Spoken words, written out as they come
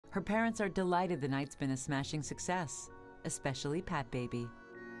Her parents are delighted the night's been a smashing success, especially Pat Baby.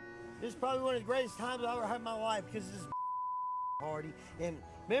 This is probably one of the greatest times I've ever had in my life because this is party in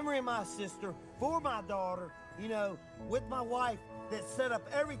memory of my sister, for my daughter, you know, with my wife that set up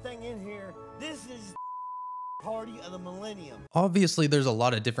everything in here. This is party of the millennium. Obviously, there's a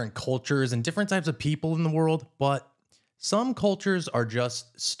lot of different cultures and different types of people in the world, but some cultures are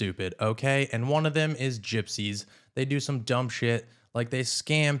just stupid, okay? And one of them is gypsies. They do some dumb shit, like they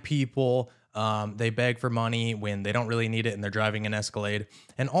scam people. They beg for money when they don't really need it and they're driving an Escalade.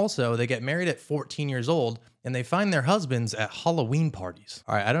 And also, they get married at 14 years old and they find their husbands at Halloween parties.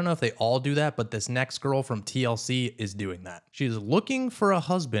 All right, I don't know if they all do that, but this next girl from TLC is doing that. She's looking for a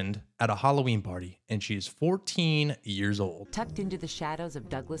husband at a Halloween party and she's 14 years old. Tucked into the shadows of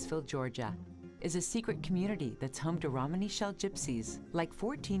Douglasville, Georgia, is a secret community that's home to Romany Shell gypsies, like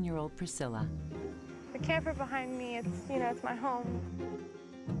 14-year-old Priscilla. The camper behind me, it's my home.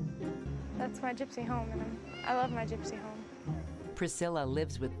 That's my gypsy home, and I love my gypsy home. Priscilla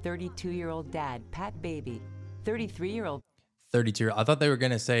lives with 32-year-old dad, Pat Baby, 33-year-old. 32. I thought they were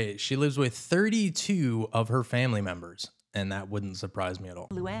going to say she lives with 32 of her family members, and that wouldn't surprise me at all.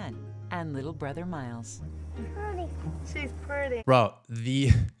 Luann, and little brother Miles. Pretty. She's pretty. Bro,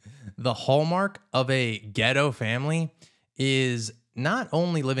 the hallmark of a ghetto family is not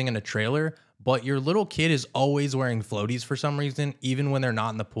only living in a trailer, but your little kid is always wearing floaties for some reason. Even when they're not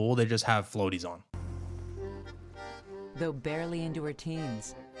in the pool, they just have floaties on. Though barely into her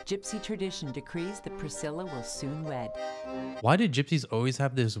teens, gypsy tradition decrees that Priscilla will soon wed. Why did gypsies always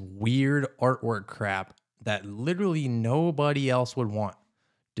have this weird artwork crap that literally nobody else would want?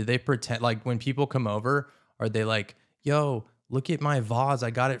 Do they pretend, like when people come over, are they like, yo, look at my vase. I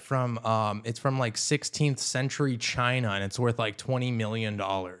got it from, it's from like 16th century China and it's worth like $20 million.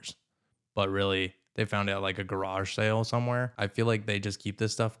 But really, they found it at like a garage sale somewhere. I feel like they just keep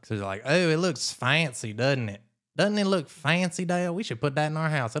this stuff because they're like, oh, it looks fancy, doesn't it? Doesn't it look fancy, Dale? We should put that in our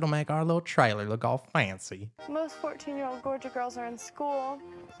house. It'll make our little trailer look all fancy. Most 14-year-old Georgia girls are in school.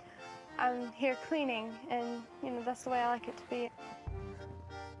 I'm here cleaning, and, that's the way I like it to be.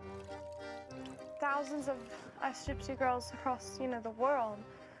 Thousands of us gypsy girls across, the world,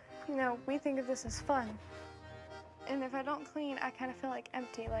 we think of this as fun. And if I don't clean, I kind of feel like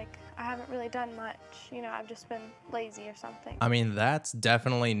empty, like I haven't really done much. I've just been lazy or something. I mean, that's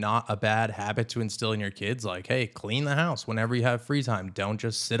definitely not a bad habit to instill in your kids. Like, hey, clean the house whenever you have free time. Don't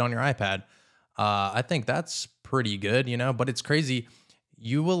just sit on your iPad. I think that's pretty good, but it's crazy.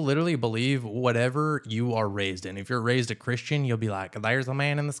 You will literally believe whatever you are raised in. If you're raised a Christian, you'll be like, there's a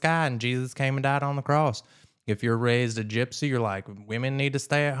man in the sky and Jesus came and died on the cross. If you're raised a gypsy, you're like, women need to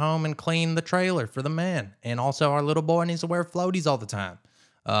stay at home and clean the trailer for the men. And also our little boy needs to wear floaties all the time.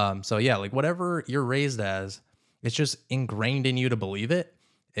 So yeah, like whatever you're raised as, it's just ingrained in you to believe it.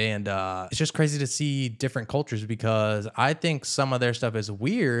 And it's just crazy to see different cultures because I think some of their stuff is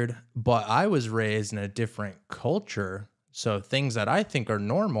weird, but I was raised in a different culture. So things that I think are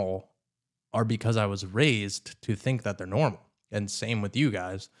normal are because I was raised to think that they're normal. And same with you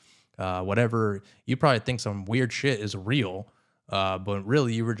guys. Whatever, you probably think some weird shit is real, but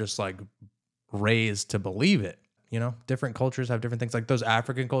really you were just like raised to believe it. Different cultures have different things, like those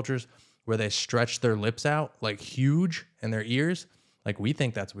African cultures where they stretch their lips out like huge and their ears. Like we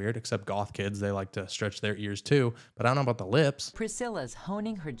think that's weird, except goth kids, they like to stretch their ears too. But I don't know about the lips. Priscilla's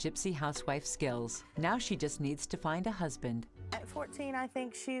honing her gypsy housewife skills. Now she just needs to find a husband. At 14, I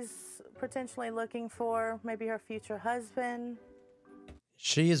think she's potentially looking for maybe her future husband.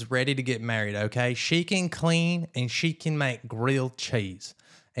 She is ready to get married, okay? She can clean and she can make grilled cheese.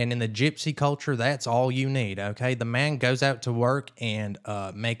 And in the gypsy culture, that's all you need, okay? The man goes out to work and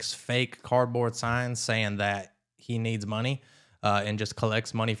makes fake cardboard signs saying that he needs money and just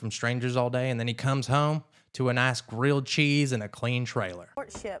collects money from strangers all day. And then he comes home to a nice grilled cheese and a clean trailer.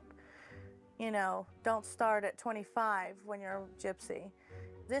 Courtship, don't start at 25 when you're a gypsy.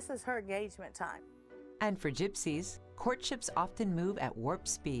 This is her engagement time. And for gypsies, courtships often move at warp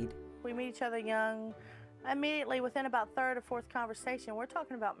speed. We meet each other young. Immediately, within about third or fourth conversation, we're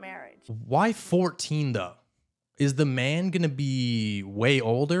talking about marriage. Why 14 though? Is the man gonna be way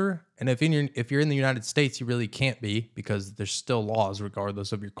older? And if you're in the United States, you really can't be because there's still laws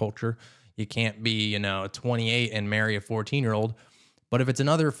regardless of your culture. You can't be, 28 and marry a 14-year-old. But if it's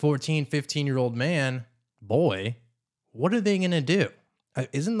another 14, 15-year-old man, boy, what are they gonna do?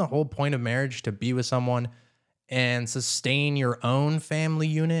 Isn't the whole point of marriage to be with someone and sustain your own family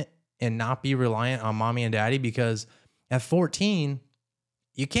unit and not be reliant on mommy and daddy? Because at 14,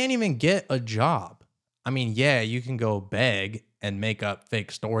 you can't even get a job. I mean, yeah, you can go beg and make up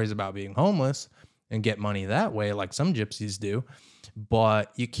fake stories about being homeless and get money that way, like some gypsies do.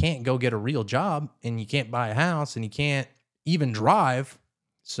 but you can't go get a real job and you can't buy a house and you can't even drive.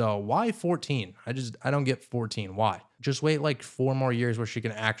 So why 14? I don't get 14. Why? Just wait like 4 more years where she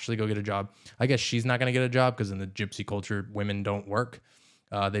can actually go get a job. I guess she's not going to get a job because in the gypsy culture, women don't work.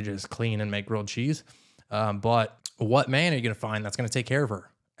 They just clean and make grilled cheese. But what man are you going to find that's going to take care of her?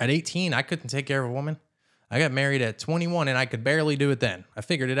 At 18, I couldn't take care of a woman. I got married at 21 and I could barely do it then. I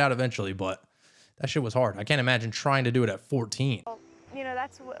figured it out eventually, but that shit was hard. I can't imagine trying to do it at 14. Well, you know,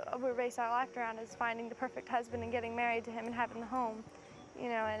 that's what we base our life around, is finding the perfect husband and getting married to him and having the home. You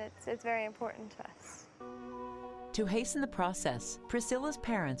know, and it's very important to us. To hasten the process, Priscilla's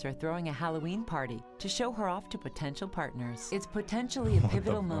parents are throwing a Halloween party to show her off to potential partners. It's potentially a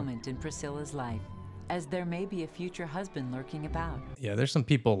pivotal moment in Priscilla's life, as there may be a future husband lurking about. Yeah, there's some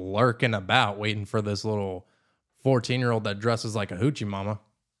people lurking about waiting for this little 14-year-old that dresses like a hoochie mama.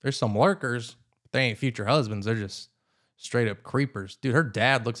 There's some lurkers, but they ain't future husbands. They're just straight up creepers. Dude, her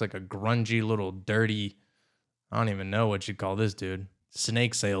dad looks like a grungy little dirty, I don't even know what you'd call this dude.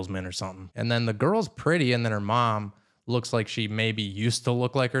 Snake salesman or something. And then the girl's pretty, and then her mom looks like she maybe used to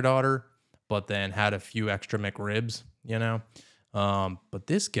look like her daughter, but then had a few extra McRibs, you know? But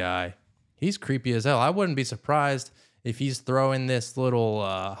this guy, he's creepy as hell. I wouldn't be surprised if he's throwing this little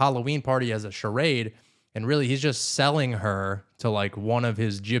Halloween party as a charade, and really he's just selling her to like one of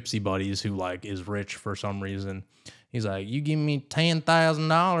his gypsy buddies who like is rich for some reason. He's like, you give me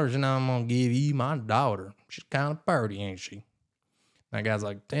 $10,000 and I'm gonna give you my daughter. She's kind of pretty, ain't she? That guy's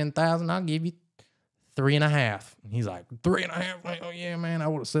like, 10,000, I'll give you 3.5. And he's like, 3.5? Oh yeah, man, I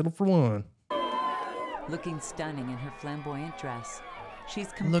would have settled for 1. Looking stunning in her flamboyant dress, she's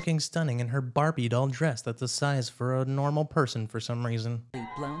looking stunning in her Barbie doll dress that's the size for a normal person for some reason.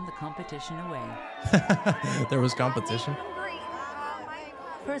 blown the competition away. There was competition.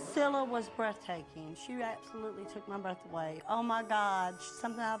 Priscilla was breathtaking. She absolutely took my breath away. Oh my God,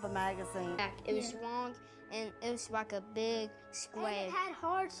 something out of a magazine. It was long and it was like a big square. And it had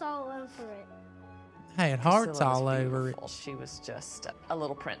hearts all over it. Had hearts Priscilla all was over it. beautiful. She was just a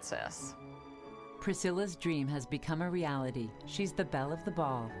little princess. Priscilla's dream has become a reality. She's the belle of the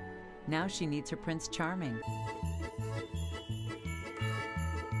ball. Now she needs her Prince Charming.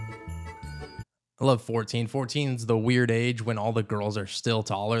 I love 14. 14's the weird age when all the girls are still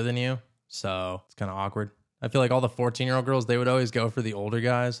taller than you. So it's kind of awkward. I feel like all the 14-year-old girls, they would always go for the older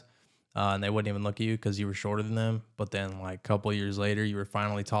guys. And they wouldn't even look at you because you were shorter than them. But then like a couple years later, you were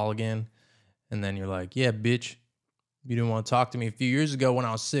finally tall again. And then you're like, yeah, bitch, you didn't want to talk to me a few years ago when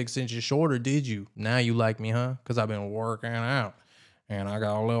I was 6 inches shorter, did you? Now you like me, huh? Because I've been working out and I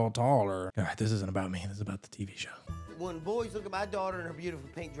got a little taller. All right, this isn't about me. This is about the TV show. When boys look at my daughter in her beautiful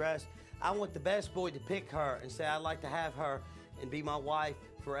pink dress, I want the best boy to pick her and say, I'd like to have her and be my wife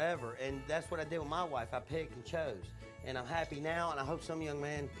forever. And that's what I did with my wife. I picked and chose. And I'm happy now, and I hope some young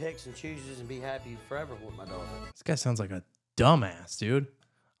man picks and chooses and be happy forever with my daughter. This guy sounds like a dumbass, dude.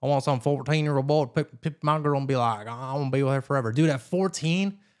 I want some 14-year-old boy to pick my girl and be like, I want to be with her forever. Dude, at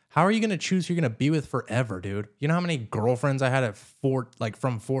 14, how are you going to choose who you're going to be with forever, dude? You know how many girlfriends I had at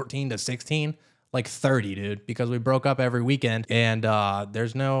from 14 to 16? Like 30, dude, because we broke up every weekend. And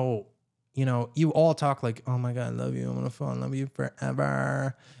there's no, you know, you all talk like, oh my God, I love you. I'm going to fall in love with you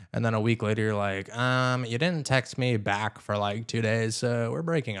forever. And then a week later, you're like, you didn't text me back for like 2 days, so we're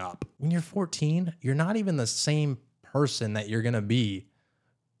breaking up. When you're 14, you're not even the same person that you're going to be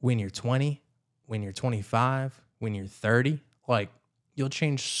when you're 20, when you're 25, when you're 30. Like, you'll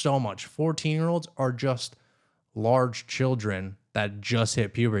change so much. 14-year-olds are just large children that just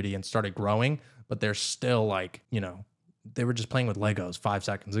hit puberty and started growing, but they're still like, you know, they were just playing with Legos 5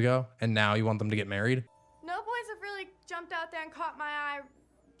 seconds ago, and now you want them to get married? No boys have really jumped out there and caught my eye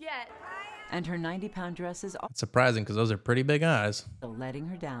yet. And her 90-pound dress is It's surprising because those are pretty big eyes. also letting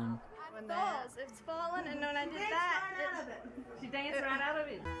her down. It falls. It's fallen, and when I did that, She danced right out of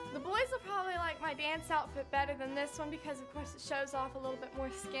it. the boys will probably like my dance outfit better than this one because, of course, it shows off a little bit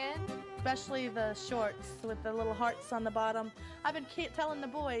more skin. Especially the shorts with the little hearts on the bottom. I've been telling the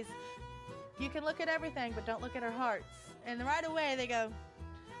boys, you can look at everything, but don't look at her hearts. And right away they go,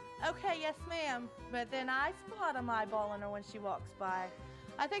 okay, yes ma'am. But then I spot them eyeballing her when she walks by.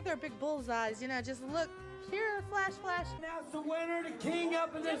 I think they're big bullseyes, you know, just look, here, flash, flash. Now it's the winner, the king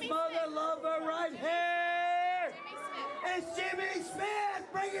up in this mother lover right here. It's Jimmy Smith.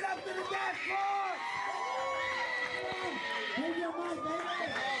 Bring it up to the dance floor. Bring your mic, baby.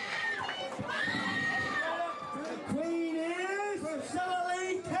 The queen is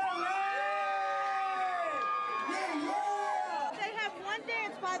Priscilla Kelly. Yeah. They have one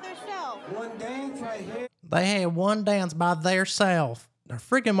dance by themselves. One dance right here. They had one dance by theirself. Their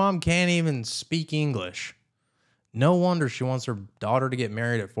freaking mom can't even speak English. No wonder she wants her daughter to get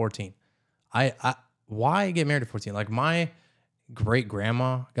married at 14. Why get married at 14? Like my great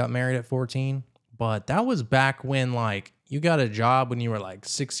grandma got married at 14, but that was back when like you got a job when you were like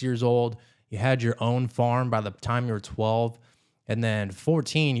 6 years old. You had your own farm by the time you were 12. And then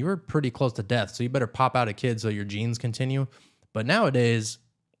 14, you were pretty close to death. So you better pop out a kid so your genes continue. But nowadays,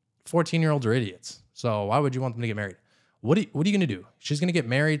 14-year-olds are idiots. So why would you want them to get married? What are you going to do? She's going to get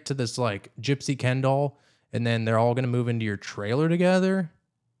married to this like Gypsy Ken doll, and then they're all going to move into your trailer together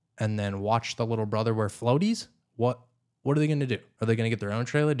and then watch the little brother wear floaties? What are they going to do? Are they going to get their own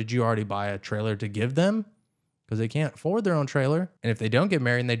trailer? Did you already buy a trailer to give them? Because they can't afford their own trailer. And if they don't get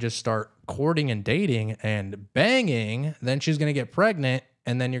married and they just start courting and dating and banging, then she's going to get pregnant,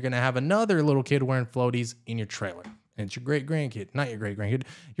 and then you're going to have another little kid wearing floaties in your trailer. And it's your great-grandkid, not your great-grandkid,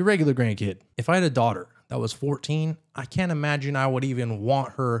 your regular grandkid. If I had a daughter that was 14, I can't imagine I would even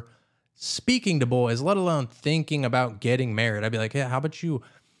want her speaking to boys, let alone thinking about getting married. I'd be like, hey, how about you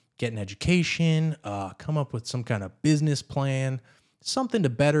get an education, come up with some kind of business plan, something to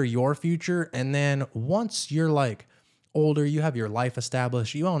better your future. And then once you're like older, you have your life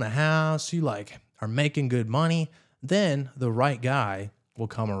established, you own a house, you like are making good money, then the right guy will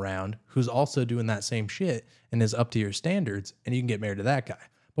come around who's also doing that same shit and is up to your standards, and you can get married to that guy.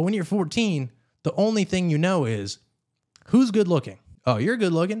 But when you're 14, the only thing you know is who's good looking. Oh, you're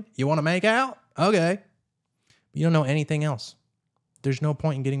good looking. You want to make out? Okay. You don't know anything else. There's no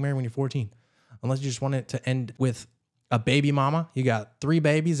point in getting married when you're 14, unless you just want it to end with a baby mama. You got 3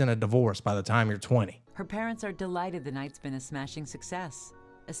 babies and a divorce by the time you're 20. Her parents are delighted the night's been a smashing success,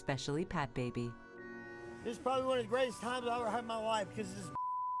 especially Pat Baby. This is probably one of the greatest times I've ever had in my life because this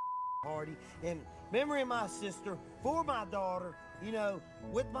party in memory of my sister, for my daughter, you know,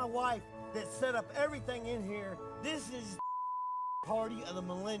 with my wife that set up everything in here. This is party of the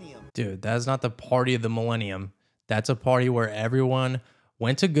millennium. Dude, that's not the party of the millennium. That's a party where everyone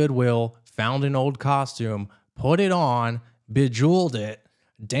went to Goodwill, found an old costume, put it on, bejeweled it,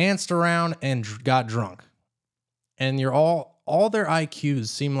 danced around, and got drunk. And you're all their IQs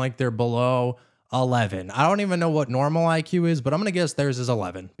seem like they're below 11. I don't even know what normal IQ is, but I'm going to guess theirs is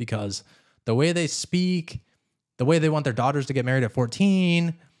 11 because the way they speak, the way they want their daughters to get married at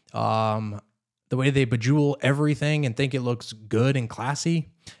 14, the way they bejewel everything and think it looks good and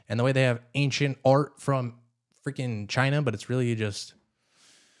classy, and the way they have ancient art from freaking China, but it's really just,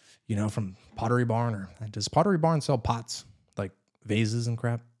 you know, from Pottery Barn. Or does Pottery Barn sell pots, like vases and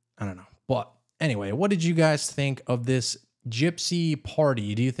crap? I don't know. But anyway, what did you guys think of this Gypsy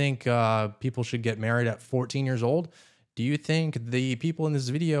party? Do you think people should get married at 14 years old? Do you think the people in this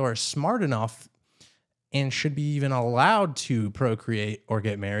video are smart enough and should be even allowed to procreate or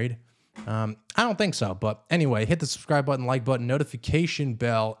get married? I don't think so. But anyway, hit the subscribe button, like button, notification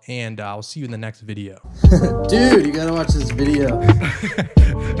bell, and I'll see you in the next video. Dude, you gotta watch this video.